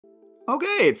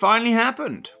Okay, it finally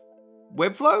happened.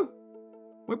 Webflow?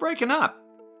 We're breaking up.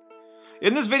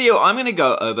 In this video, I'm going to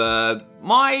go over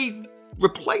my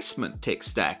replacement tech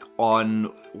stack on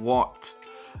what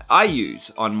I use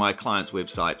on my clients'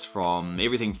 websites, from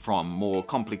everything from more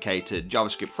complicated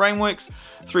JavaScript frameworks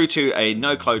through to a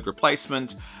no-code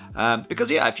replacement. Because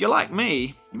yeah, if you're like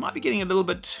me, you might be getting a little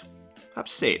bit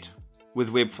upset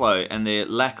with Webflow and their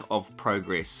lack of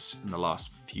progress in the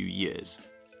last few years.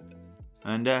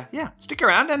 And yeah, stick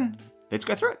around and let's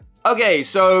go through it. Okay,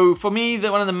 so for me,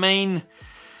 one of the main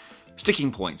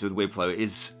sticking points with Webflow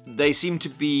is they seem to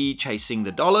be chasing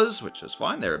the dollars, which is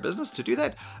fine, they're a business to do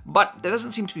that, but there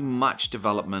doesn't seem to be much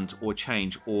development or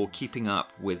change or keeping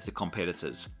up with the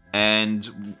competitors.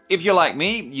 And if you're like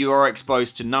me, you are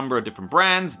exposed to a number of different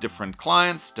brands, different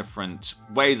clients, different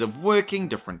ways of working,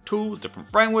 different tools,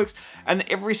 different frameworks, and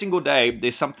every single day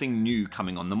there's something new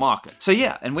coming on the market. So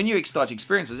yeah, and when you start to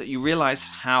experience it, you realize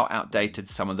how outdated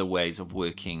some of the ways of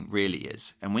working really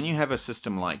is. And when you have a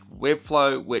system like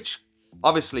Webflow, which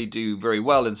obviously do very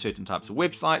well in certain types of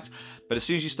websites, but as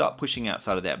soon as you start pushing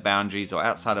outside of that boundaries or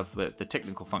outside of the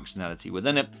technical functionality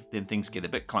within it, then things get a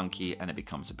bit clunky and it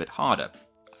becomes a bit harder.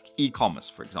 E-commerce,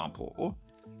 for example, or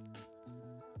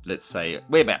let's say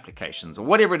web applications or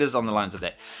whatever it is on the lines of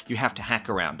that, you have to hack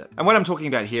around it. And what I'm talking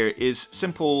about here is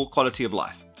simple quality of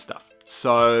life stuff.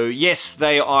 So yes,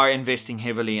 they are investing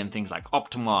heavily in things like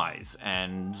optimize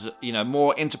and, you know,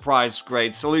 more enterprise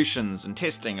grade solutions and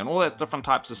testing and all that different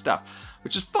types of stuff,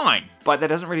 which is fine, but that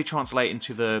doesn't really translate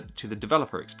into the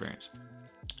developer experience.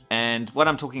 And what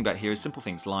I'm talking about here is simple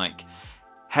things like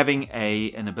having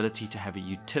an ability to have a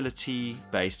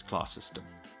utility-based class system.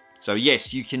 So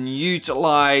yes, you can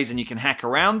utilize and you can hack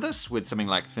around this with something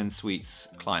like FinSuite's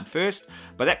client first,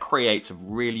 but that creates a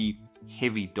really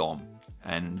heavy DOM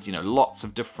and, you know, lots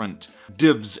of different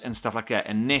divs and stuff like that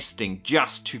and nesting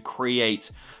just to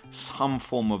create some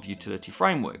form of utility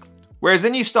framework. Whereas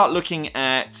then you start looking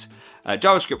at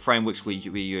JavaScript frameworks where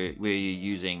you're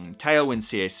using Tailwind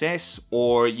CSS,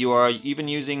 or you are even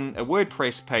using a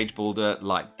WordPress page builder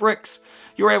like Bricks.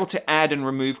 You're able to add and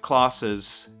remove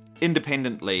classes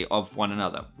independently of one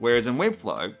another. Whereas in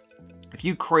Webflow, if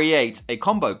you create a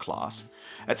combo class,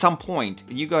 at some point,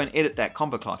 you go and edit that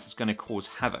combo class, it's going to cause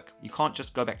havoc. You can't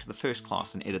just go back to the first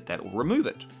class and edit that or remove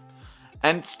it.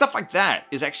 And stuff like that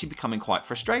is actually becoming quite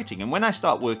frustrating. And when I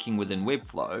start working within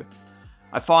Webflow,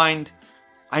 I find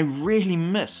I really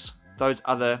miss those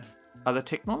other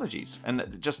technologies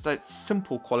and just that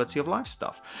simple quality of life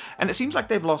stuff. And it seems like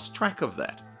they've lost track of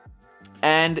that.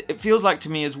 And it feels like to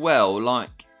me as well,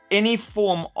 like any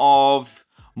form of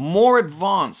more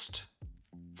advanced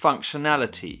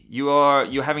functionality,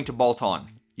 you're having to bolt on.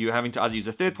 You're having to either use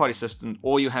a third-party system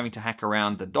or you're having to hack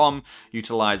around the DOM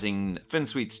utilizing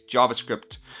FinSuite's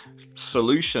JavaScript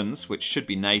solutions, which should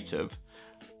be native.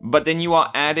 But then you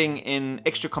are adding in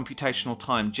extra computational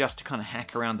time just to kind of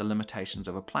hack around the limitations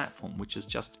of a platform, which is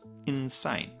just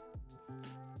insane.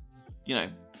 You know,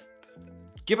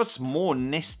 give us more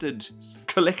nested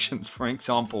collections, for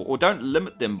example, or don't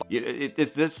limit them.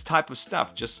 This type of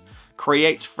stuff just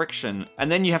creates friction,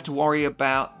 and then you have to worry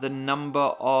about the number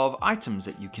of items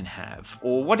that you can have,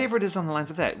 or whatever it is on the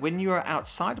lines of that. When you are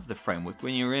outside of the framework,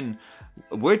 when you're in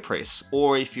WordPress,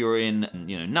 or if you're in,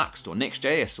 you know, Nuxt or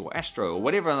Next.js or Astro or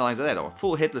whatever on the lines of that, or a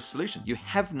full headless solution, you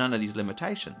have none of these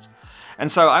limitations.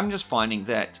 And so I'm just finding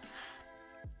that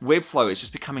Webflow is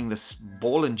just becoming this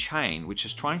ball and chain, which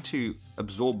is trying to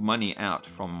absorb money out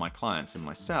from my clients and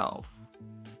myself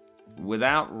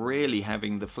without really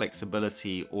having the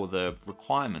flexibility or the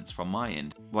requirements from my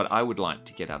end, what I would like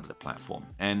to get out of the platform.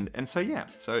 And so yeah,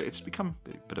 so it's become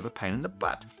a bit of a pain in the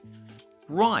butt.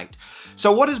 Right,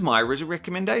 so what is my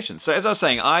recommendation? So as I was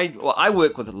saying, I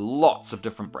work with lots of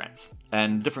different brands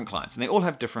and different clients, and they all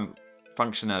have different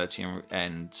functionality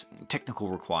and technical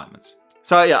requirements.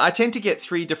 So yeah, I tend to get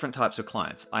three different types of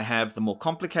clients. I have the more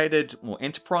complicated, more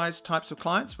enterprise types of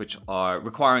clients, which are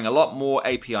requiring a lot more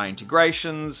API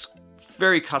integrations,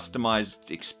 very customized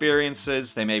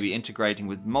experiences. They may be integrating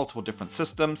with multiple different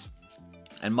systems.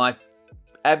 And my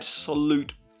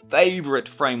absolute favorite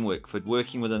framework for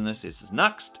working within this is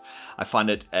Nuxt. I find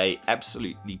it a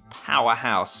absolutely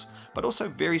powerhouse, but also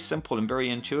very simple and very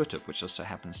intuitive, which also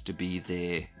happens to be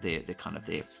their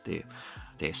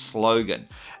slogan.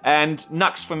 And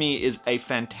Nuxt for me is a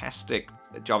fantastic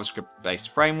JavaScript-based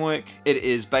framework. It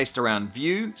is based around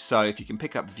Vue, so if you can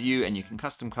pick up Vue and you can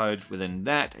custom code within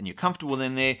that and you're comfortable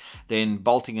within there, then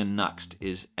bolting in Nuxt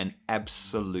is an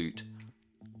absolute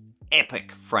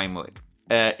epic framework.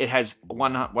 It has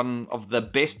one of the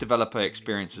best developer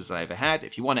experiences I ever had.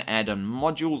 If you want to add on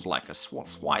modules like a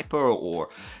swiper, or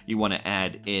you want to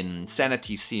add in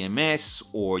Sanity CMS,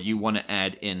 or you want to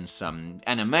add in some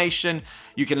animation,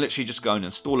 you can literally just go and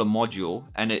install a module,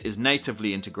 and it is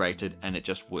natively integrated, and it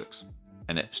just works.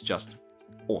 And it's just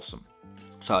awesome.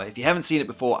 So if you haven't seen it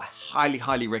before, I highly,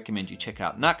 highly recommend you check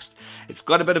out Nuxt. It's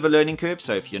got a bit of a learning curve,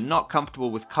 so if you're not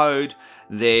comfortable with code,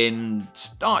 then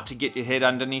start to get your head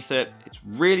underneath it. It's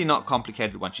really not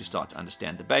complicated once you start to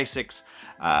understand the basics,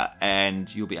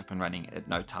 and you'll be up and running at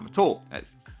no time at all.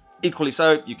 Equally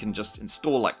so, you can just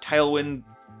install like Tailwind,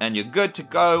 and you're good to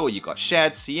go, or you've got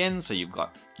shared CN, so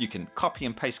you can copy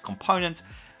and paste components.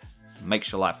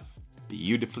 Makes your life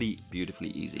beautifully, beautifully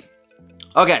easy.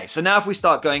 Okay, so now if we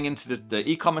start going into the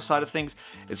e-commerce side of things,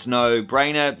 it's no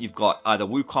brainer. You've got either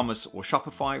WooCommerce or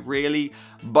Shopify, really,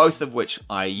 both of which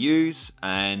I use,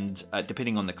 and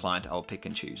depending on the client, I'll pick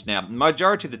and choose. Now,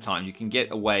 majority of the time, you can get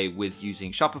away with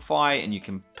using Shopify, and you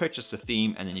can purchase a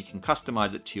theme, and then you can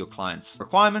customize it to your client's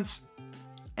requirements.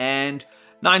 And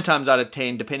 9 times out of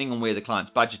 10, depending on where the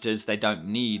client's budget is, they don't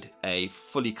need a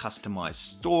fully customized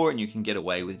store, and you can get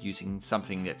away with using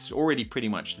something that's already pretty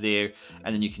much there,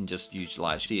 and then you can just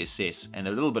utilize CSS and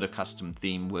a little bit of custom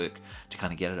theme work to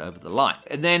kind of get it over the line.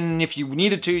 And then if you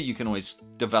needed to, you can always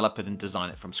develop it and design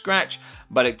it from scratch,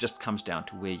 but it just comes down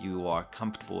to where you are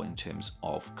comfortable in terms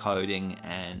of coding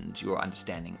and your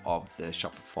understanding of the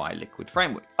Shopify Liquid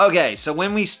framework. Okay, so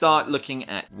when we start looking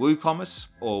at WooCommerce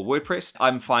or WordPress,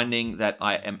 I'm finding that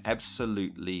I am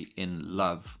absolutely in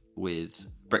love with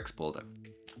Bricks Builder.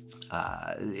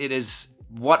 It is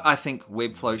what I think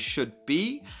Webflow should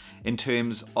be in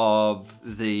terms of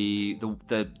the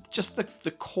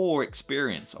core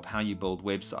experience of how you build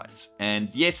websites. And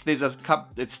yes, there's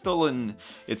it's still in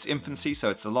its infancy, so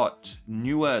it's a lot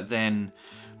newer than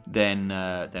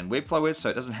Webflow is, so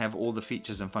it doesn't have all the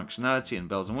features and functionality and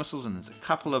bells and whistles, and there's a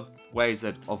couple of ways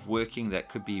of working that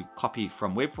could be copied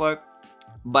from Webflow.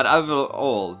 But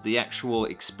overall, the actual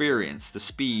experience, the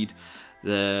speed,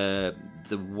 the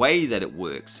way that it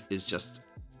works is just,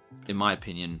 in my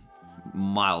opinion,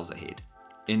 miles ahead.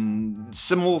 In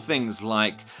small things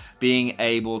like being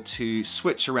able to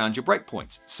switch around your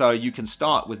breakpoints. So you can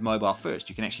start with mobile first.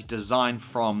 You can actually design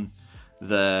from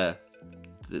the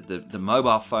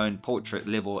mobile phone portrait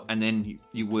level, and then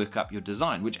you work up your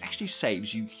design, which actually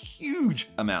saves you huge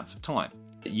amounts of time.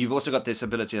 You've also got this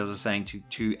ability, as I was saying,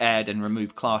 to add and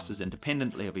remove classes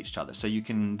independently of each other. So you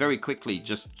can very quickly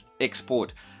just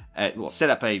export,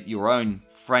 set up your own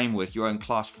framework, your own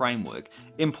class framework,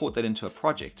 import that into a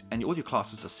project, and all your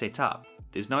classes are set up.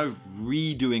 There's no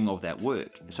redoing of that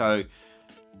work. So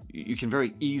you can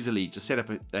very easily just set up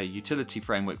a utility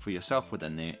framework for yourself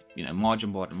within there. You know,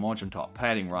 margin bottom, margin top,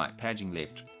 padding right, padding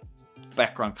left,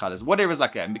 background colors, whatever is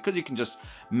like that. And because you can just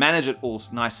manage it all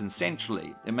nice and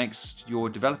centrally, it makes your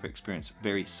developer experience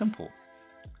very simple.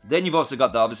 Then you've also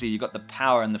got obviously you've got the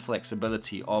power and the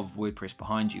flexibility of WordPress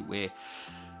behind you, where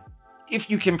if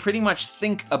you can pretty much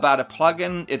think about a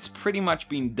plugin, it's pretty much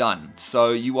been done.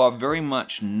 So you are very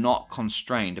much not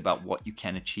constrained about what you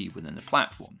can achieve within the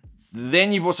platform.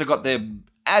 Then you've also got the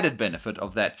added benefit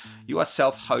of that you are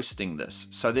self-hosting this.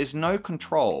 So there's no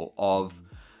control of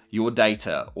your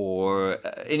data or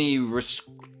any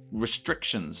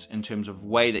restrictions in terms of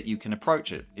way that you can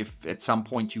approach it. If at some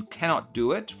point you cannot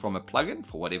do it from a plugin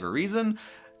for whatever reason,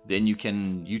 then you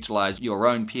can utilize your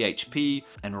own PHP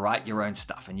and write your own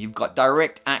stuff, and you've got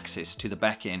direct access to the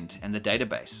backend and the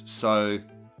database. So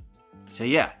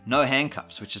yeah, no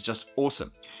handcuffs, which is just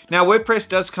awesome. Now WordPress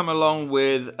does come along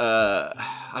with,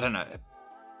 I don't know,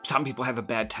 some people have a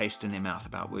bad taste in their mouth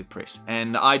about WordPress,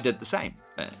 and I did the same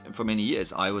for many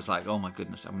years. I was like, oh my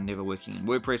goodness, I'm never working in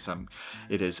WordPress.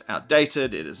 It is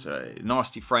outdated. It is a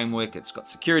nasty framework. It's got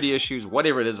security issues,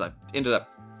 whatever it is. I ended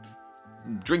up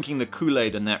drinking the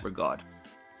Kool-Aid in that regard.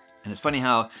 And it's funny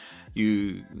how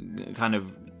you kind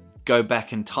of go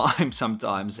back in time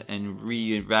sometimes and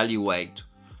reevaluate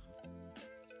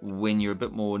when you're a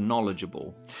bit more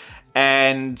knowledgeable.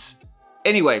 And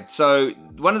anyway, so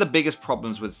one of the biggest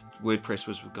problems with WordPress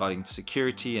was regarding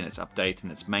security and its update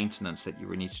and its maintenance that you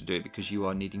really need to do, because you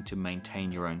are needing to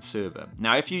maintain your own server.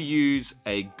 Now, if you use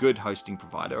a good hosting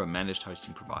provider or managed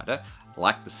hosting provider,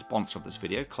 like the sponsor of this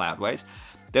video, Cloudways,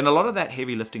 then a lot of that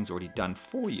heavy lifting is already done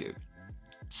for you.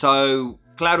 So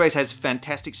Cloudways has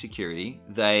fantastic security.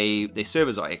 Their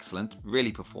servers are excellent,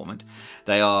 really performant.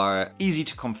 They are easy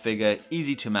to configure,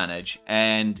 easy to manage,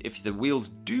 and if the wheels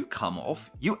do come off,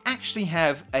 you actually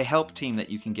have a help team that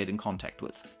you can get in contact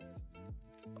with.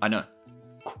 I know,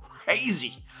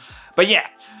 crazy. But yeah,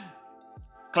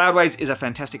 Cloudways is a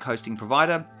fantastic hosting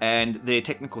provider, and their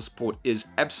technical support is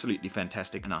absolutely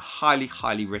fantastic, and I highly,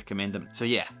 highly recommend them. So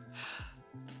yeah,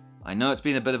 I know it's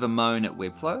been a bit of a moan at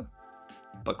Webflow,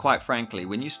 but quite frankly,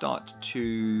 when you start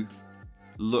to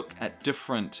look at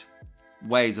different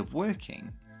ways of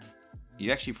working, you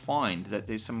actually find that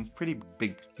there's some pretty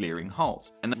big glaring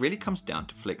holes. And that really comes down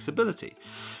to flexibility.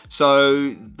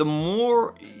 So the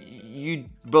more you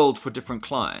build for different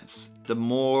clients, the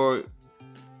more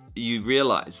you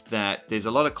realize that there's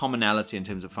a lot of commonality in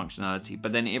terms of functionality,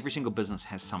 but then every single business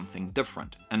has something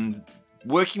different. And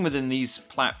working within these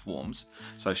platforms,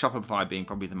 so Shopify being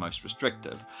probably the most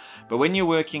restrictive, but when you're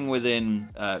working within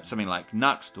something like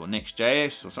Nuxt or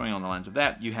Next.js or something on the lines of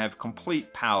that, you have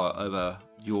complete power over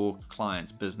your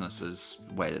clients' businesses,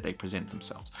 the way that they present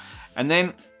themselves. And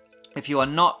then if you are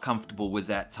not comfortable with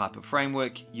that type of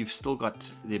framework, you've still got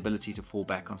the ability to fall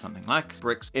back on something like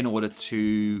Bricks in order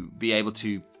to be able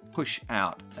to push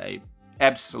out a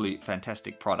absolute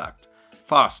fantastic product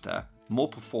faster, more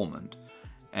performant,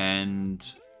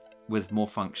 and with more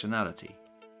functionality.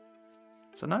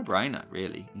 It's a no-brainer,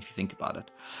 really, if you think about it.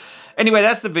 Anyway,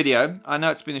 that's the video. I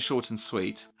know it's been a short and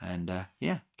sweet, and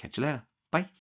yeah, catch you later. Bye.